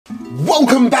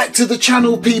Welcome back to the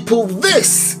channel, people.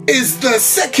 This is the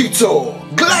Secutor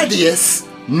Gladius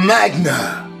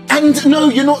Magna. And no,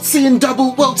 you're not seeing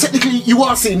double. Well, technically you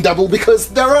are seeing double because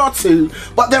there are two,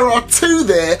 but there are two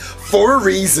there for a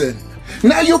reason.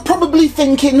 Now you're probably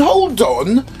thinking, hold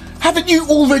on, haven't you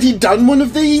already done one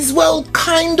of these? Well,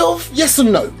 kind of, yes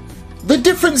and no. The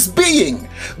difference being,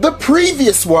 the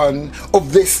previous one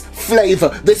of this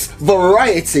flavour, this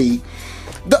variety,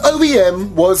 the OEM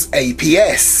was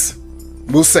APS.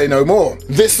 We'll say no more.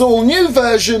 This all new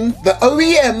version, the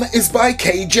OEM is by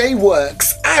KJ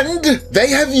Works and they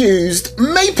have used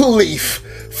maple leaf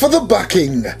for the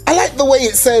bucking. I like the way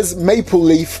it says maple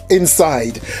leaf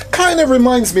inside. Kind of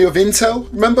reminds me of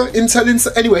Intel. Remember Intel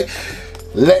inside? Anyway,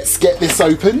 let's get this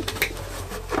open.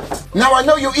 Now I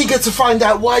know you're eager to find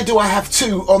out why do I have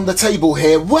two on the table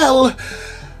here. Well,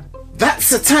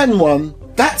 that's a tan one,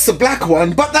 that's a black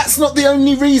one, but that's not the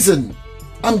only reason.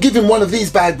 I'm giving one of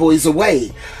these bad boys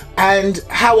away, and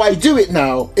how I do it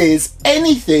now is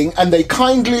anything, and they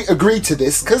kindly agreed to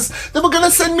this because they were going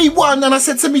to send me one and I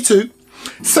said send me two.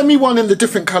 Send me one in the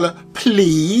different colour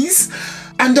please,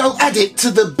 and I'll add it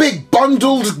to the big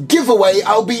bundled giveaway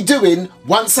I'll be doing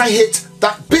once I hit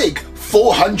that big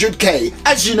 400k.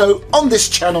 As you know, on this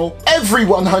channel every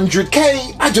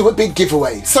 100k I do a big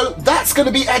giveaway, so that's going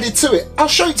to be added to it. I'll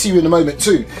show it to you in a moment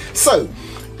too. So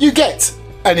you get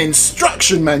an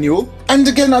instruction manual, and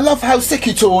again I love how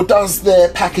Secutor does their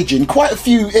packaging. Quite a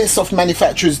few airsoft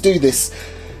manufacturers do this.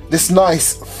 This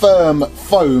nice firm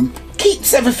foam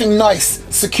keeps everything nice,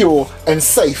 secure and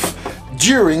safe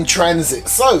during transit.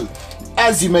 So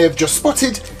as you may have just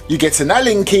spotted, you get an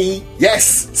Allen key,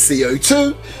 yes,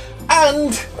 CO2,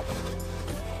 and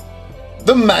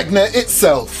the Magna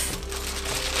itself.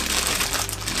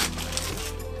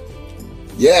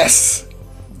 Yes,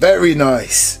 very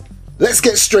nice. Let's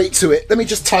get straight to it. Let me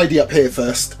just tidy up here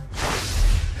first.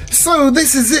 So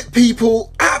this is it,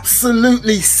 people.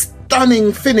 Absolutely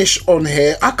stunning finish on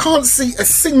here. I can't see a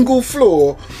single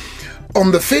flaw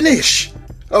on the finish.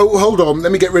 Oh, hold on.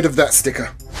 Let me get rid of that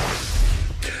sticker.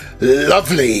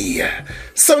 Lovely.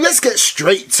 So let's get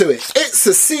straight to it. It's a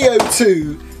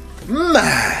CO2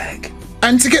 mag.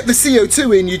 And to get the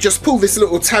CO2 in, you just pull this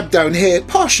little tab down here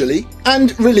partially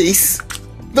and release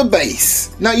the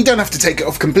base. Now you don't have to take it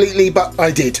off completely, but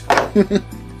I did.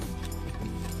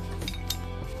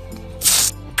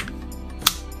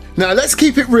 Now let's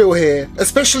keep it real here,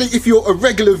 especially if you're a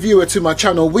regular viewer to my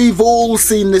channel. We've all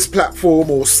seen this platform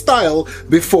or style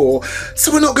before,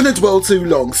 so we're not going to dwell too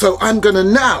long. So I'm going to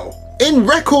now, in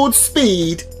record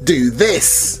speed, do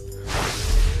this.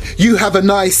 You have a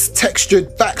nice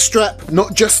textured backstrap,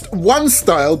 not just one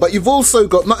style, but you've also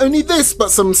got not only this,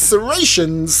 but some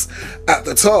serrations at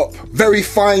the top. Very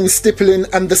fine stippling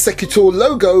and the Secutor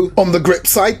logo on the grip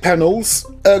side panels.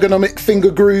 Ergonomic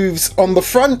finger grooves on the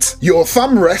front. Your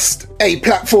thumb rest. A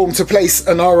platform to place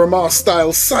an RMR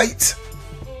style sight.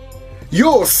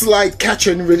 Your slide catch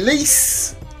and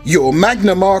release. Your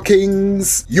Magna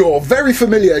markings, your very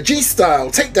familiar G-style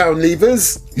takedown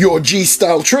levers, your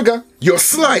G-style trigger, your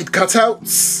slide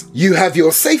cutouts, you have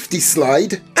your safety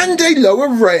slide, and a lower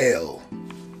rail.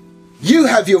 You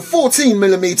have your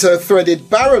 14mm threaded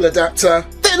barrel adapter.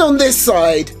 Then on this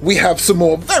side, we have some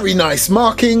more very nice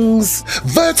markings,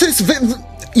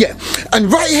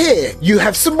 and right here, you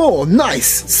have some more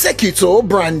nice Secutor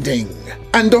branding.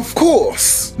 And of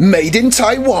course, made in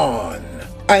Taiwan.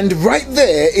 And right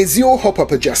there is your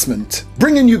hop-up adjustment.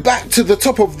 Bringing you back to the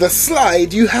top of the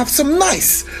slide, you have some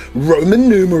nice Roman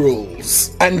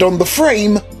numerals. And on the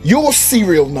frame, your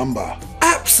serial number.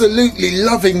 Absolutely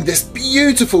loving this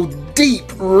beautiful, deep,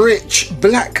 rich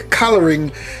black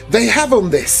colouring they have on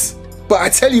this. But I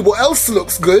tell you what else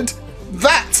looks good?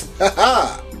 That!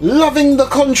 Haha! Loving the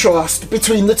contrast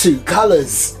between the two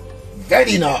colours.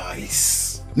 Very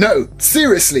nice. No,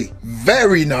 seriously,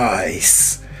 very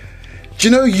nice. Do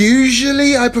you know,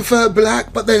 usually I prefer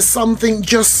black, but there's something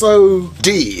just so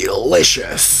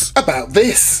delicious about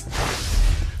this.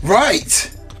 Right.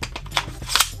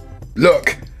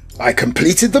 Look, I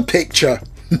completed the picture.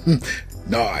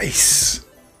 Nice.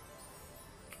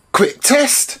 Quick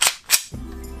test.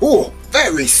 Oh,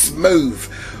 very smooth.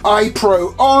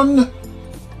 iPro on.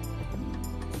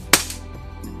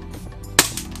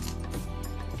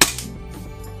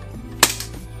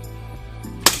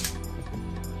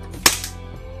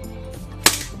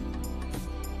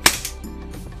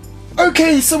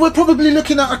 Okay, so we're probably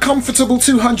looking at a comfortable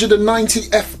 290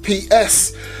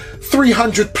 FPS,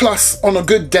 300 plus on a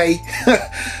good day.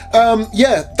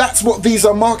 Yeah, that's what these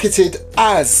are marketed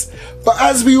as. But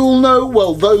as we all know,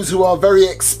 well, those who are very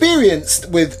experienced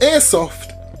with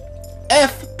Airsoft,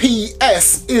 FPS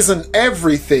FPS isn't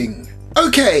everything.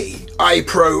 Okay,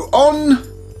 iPro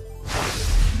on.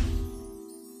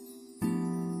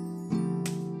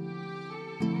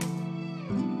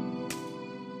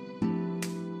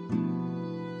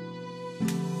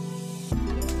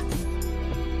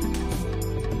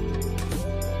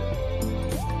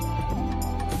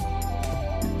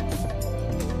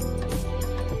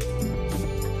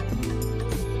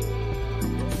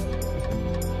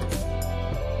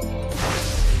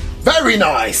 Very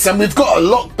nice, and we've got a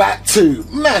lock back too.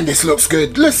 Man, this looks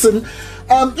good. Listen,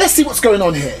 let's see what's going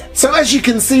on here. So as you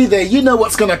can see there, you know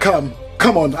what's gonna come.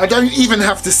 Come on, I don't even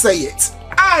have to say it.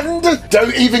 And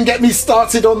don't even get me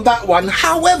started on that one.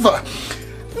 However,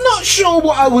 not sure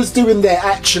what I was doing there.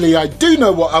 Actually, I do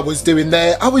know what I was doing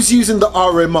there. I was using the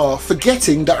RMR,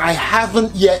 forgetting that I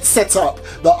haven't yet set up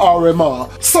the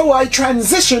RMR. So I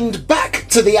transitioned back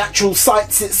to the actual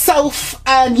sights itself,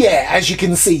 and yeah, as you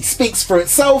can see, speaks for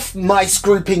itself. Nice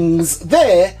groupings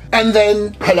there. And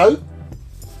then, hello?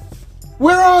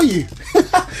 Where are you?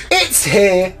 It's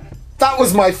here. That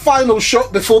was my final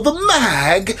shot before the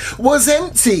mag was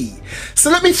empty.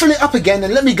 So let me fill it up again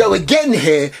and let me go again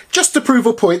here just to prove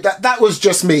a point that that was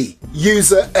just me.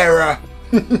 User error.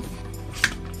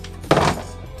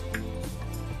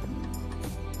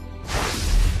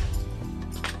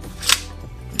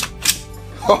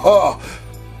 Haha.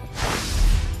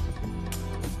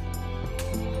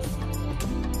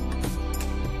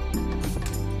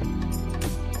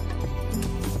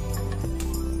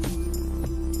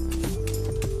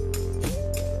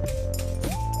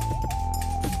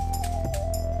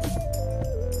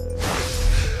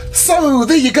 So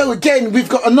there you go again, we've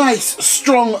got a nice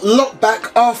strong lock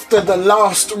back after the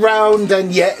last round,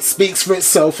 and yeah, it speaks for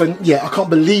itself. And yeah, I can't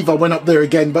believe I went up there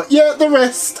again, but yeah, the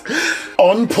rest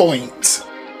on point.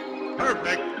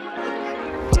 Perfect.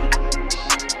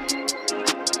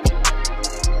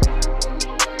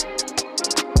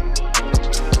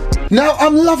 Now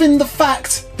I'm loving the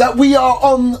fact that we are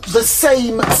on the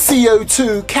same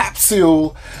CO2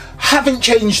 capsule. Haven't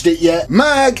changed it yet.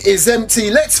 Mag is empty.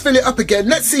 Let's fill it up again.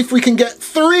 Let's see if we can get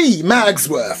 3 mags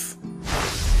worth.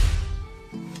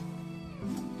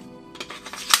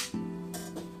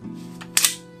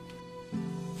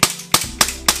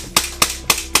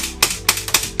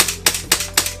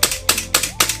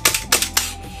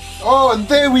 Oh, and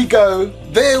there we go.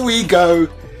 There we go.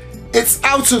 It's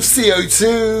out of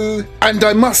CO2. And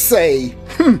I must say,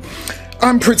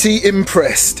 I'm pretty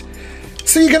impressed.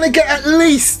 So you're going to get at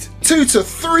least 2 to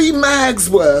 3 mags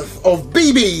worth of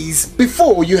BBs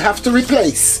before you have to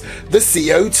replace the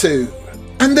CO2.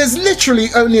 And there's literally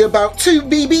only about 2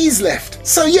 BBs left.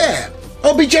 So yeah,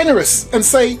 I'll be generous and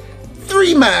say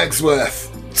 3 mags worth.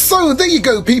 So there you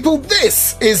go, people.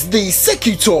 This is the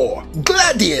Secutor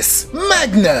Gladius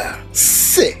Magna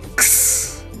 6.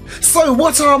 So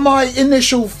what are my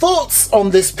initial thoughts on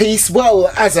this piece? Well,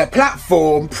 as a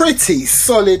platform, pretty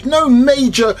solid. No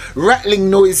major rattling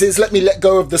noises. Let me let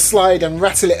go of the slide and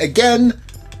rattle it again.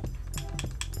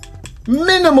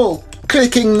 Minimal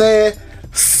clicking there.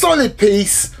 Solid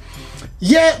piece.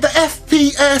 Yeah, the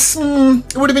FPS,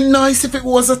 it would have been nice if it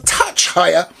was a touch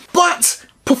higher. But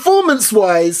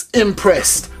performance-wise,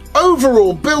 impressed.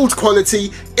 Overall build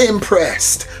quality,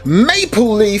 impressed.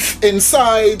 Maple leaf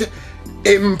inside,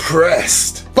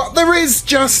 impressed. But there is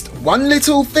just one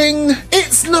little thing.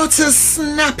 It's not as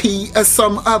snappy as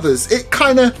some others. It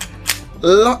kind of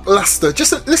lackluster.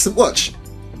 Just listen, watch.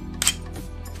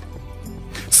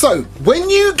 So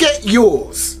when you get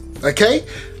yours, okay,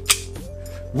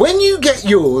 when you get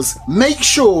yours, make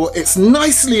sure it's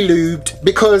nicely lubed,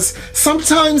 because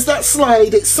sometimes that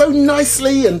slide, it's so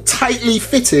nicely and tightly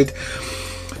fitted,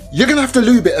 you're gonna have to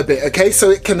lube it a bit, okay,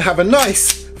 so it can have a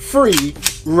nice free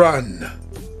run.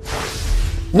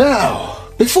 Now,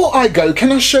 before I go,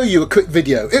 can I show you a quick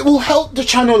video? It will help the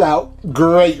channel out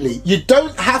greatly. You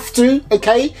don't have to,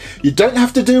 okay? You don't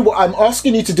have to do what I'm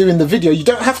asking you to do in the video. You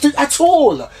don't have to at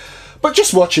all. But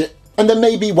just watch it, and then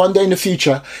maybe one day in the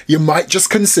future, you might just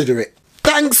consider it.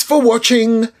 Thanks for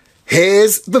watching.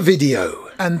 Here's the video.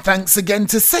 And thanks again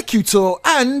to Secutor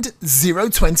and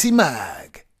 020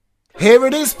 Mag. Here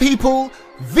it is, people.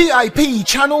 VIP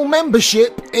channel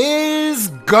membership is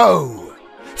go.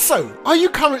 So, are you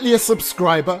currently a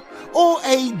subscriber or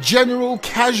a general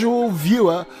casual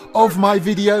viewer of my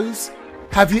videos?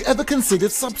 Have you ever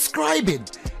considered subscribing?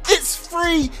 It's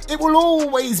free. It will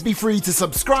always be free to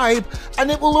subscribe,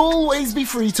 and it will always be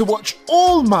free to watch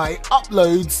all my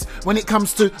uploads when it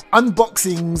comes to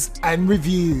unboxings and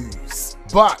reviews.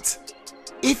 But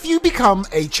If you become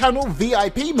a channel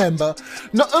VIP member,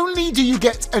 not only do you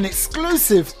get an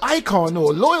exclusive icon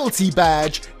or loyalty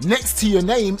badge next to your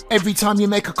name every time you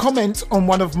make a comment on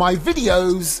one of my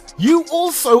videos, you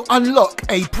also unlock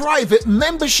a private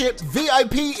membership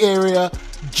VIP area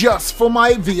just for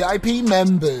my VIP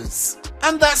members.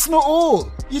 And that's not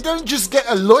all. You don't just get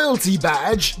a loyalty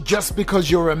badge just because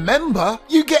you're a member,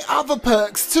 you get other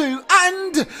perks too,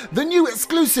 and the new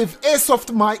exclusive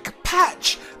Airsoft mic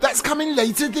patch that's coming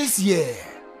later this year.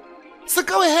 So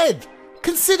go ahead,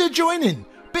 consider joining,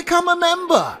 become a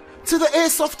member to the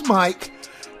Airsoft mic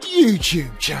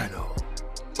YouTube channel.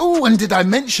 Oh, and did I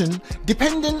mention,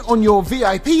 depending on your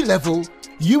VIP level,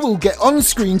 you will get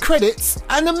on-screen credits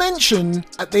and a mention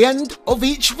at the end of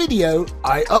each video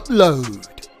I upload.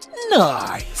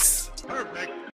 Nice!